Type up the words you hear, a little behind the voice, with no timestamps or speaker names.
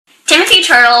Timothy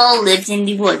Turtle lived in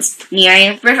the woods near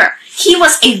a river. He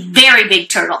was a very big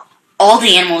turtle. All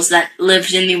the animals that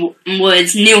lived in the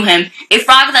woods knew him. A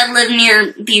frog that lived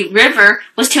near the river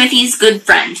was Timothy's good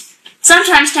friend.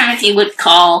 Sometimes Timothy would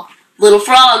call, "Little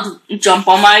frog, jump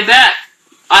on my back.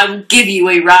 I will give you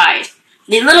a ride."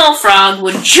 The little frog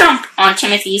would jump on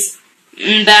Timothy's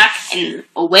back and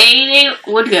away they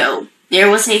would go. There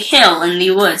was a hill in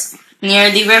the woods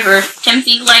near the river.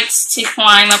 Timothy likes to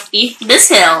climb up this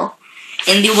hill.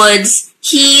 In the woods,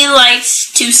 he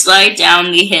likes to slide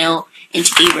down the hill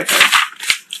into the river.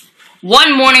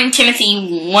 One morning, Timothy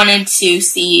wanted to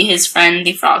see his friend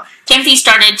the frog. Timothy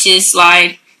started to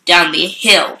slide down the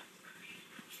hill.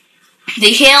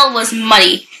 The hill was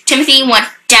muddy. Timothy went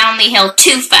down the hill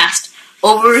too fast.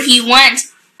 Over he went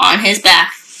on his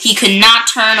back. He could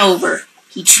not turn over.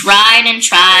 He tried and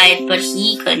tried, but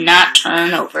he could not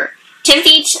turn over.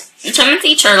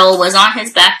 Timothy Turtle was on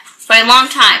his back for a long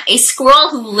time. A squirrel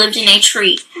who lived in a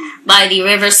tree by the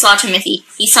river saw Timothy.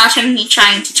 He saw Timothy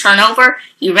trying to turn over.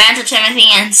 He ran to Timothy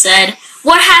and said,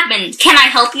 "What happened? Can I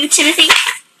help you, Timothy?"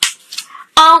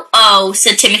 Oh,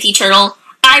 said Timothy Turtle.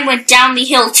 "I went down the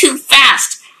hill too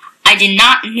fast. I did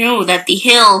not know that the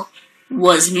hill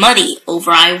was muddy.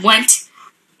 Over I went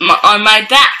on my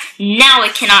back. Now I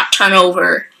cannot turn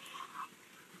over."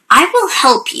 "I will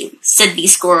help you," said the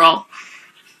squirrel.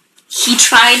 He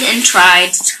tried and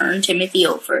tried to turn Timothy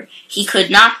over. He could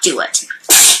not do it.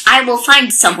 "I will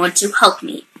find someone to help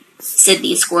me," said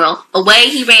the squirrel. Away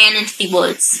he ran into the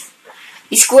woods.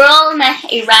 The squirrel met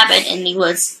a rabbit in the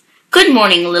woods. "Good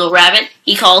morning, little rabbit,"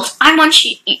 he called. "I want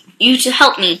you to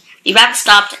help me." The rabbit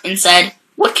stopped and said,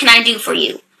 "What can I do for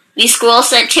you?" The squirrel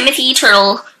said, "Timothy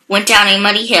Turtle went down a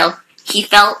muddy hill. He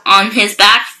fell on his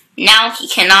back. Now he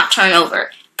cannot turn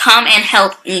over. Come and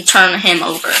help me turn him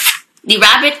over." The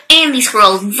rabbit and the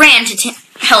squirrel ran to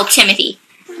help Timothy.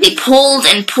 They pulled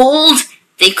and pulled.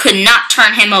 They could not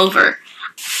turn him over.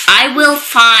 "I will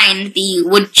find the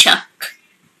woodchuck,"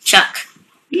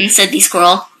 said the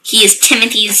squirrel. "He is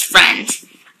Timothy's friend.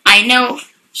 I know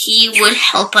he would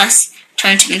help us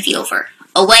turn Timothy over."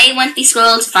 Away went the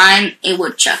squirrel to find a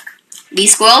woodchuck. The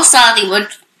squirrel saw the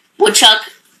woodchuck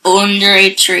under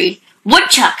a tree.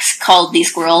 "Woodchucks," called the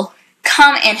squirrel,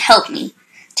 "come and help me."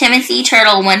 Timothy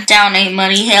Turtle went down a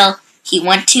muddy hill. He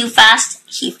went too fast.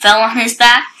 He fell on his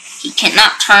back. He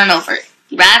cannot turn over.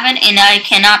 The rabbit and I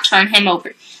cannot turn him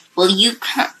over. Will you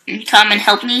come and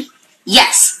help me?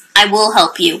 "Yes, I will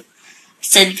help you,"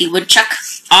 said the woodchuck.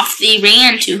 Off they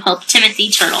ran to help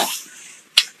Timothy Turtle.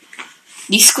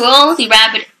 The squirrel, the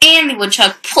rabbit, and the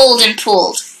woodchuck pulled and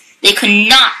pulled. They could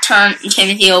not turn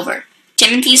Timothy over.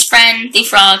 Timothy's friend, the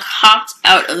frog, hopped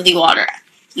out of the water.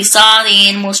 He saw the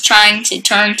animals trying to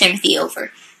turn Timothy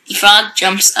over. The frog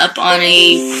jumps up on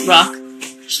a rock.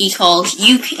 He called,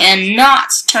 "You cannot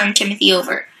turn Timothy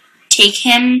over. Take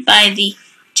him by the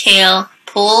tail,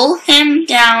 pull him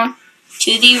down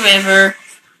to the river.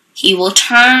 He will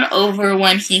turn over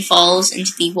when he falls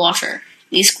into the water."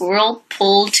 The squirrel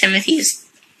pulled Timothy's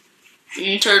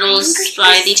turtles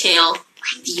by the tail.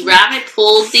 The rabbit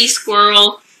pulled the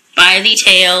squirrel by the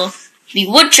tail. The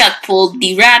woodchuck pulled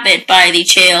the rabbit by the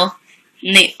tail.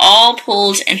 And they all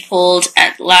pulled and pulled.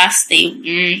 At last they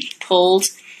pulled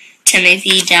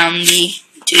Timothy down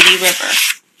to the river.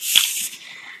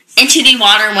 Into the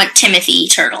water went Timothy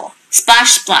Turtle.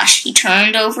 Splash, splash, he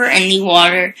turned over in the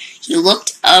water. He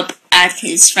looked up at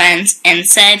his friends and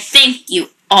said, "Thank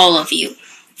you, all of you,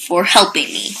 for helping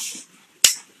me."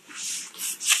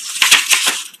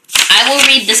 I will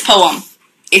read this poem.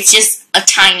 It's just a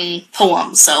tiny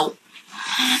poem, so.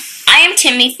 I am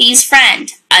Timothy's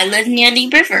friend. I live near the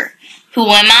river. Who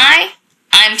am I?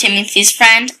 I'm Timothy's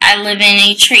friend. I live in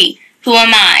a tree. Who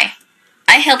am I?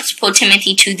 I helped pull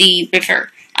Timothy to the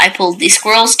river. I pulled the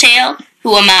squirrel's tail.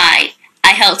 Who am I?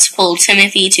 I helped pull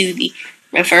Timothy to the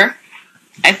river.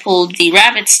 I pulled the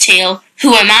rabbit's tail.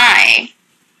 Who am I?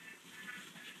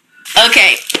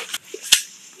 Okay.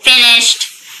 Finished.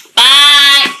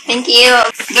 Bye. Thank you.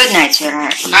 Good night,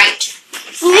 sweetheart. Night.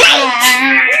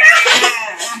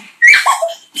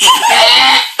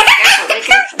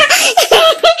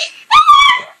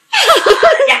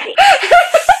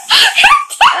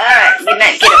 Alright, good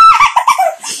night. Get up.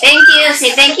 Thank you.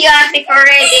 Say thank you, Auntie, for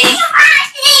reading.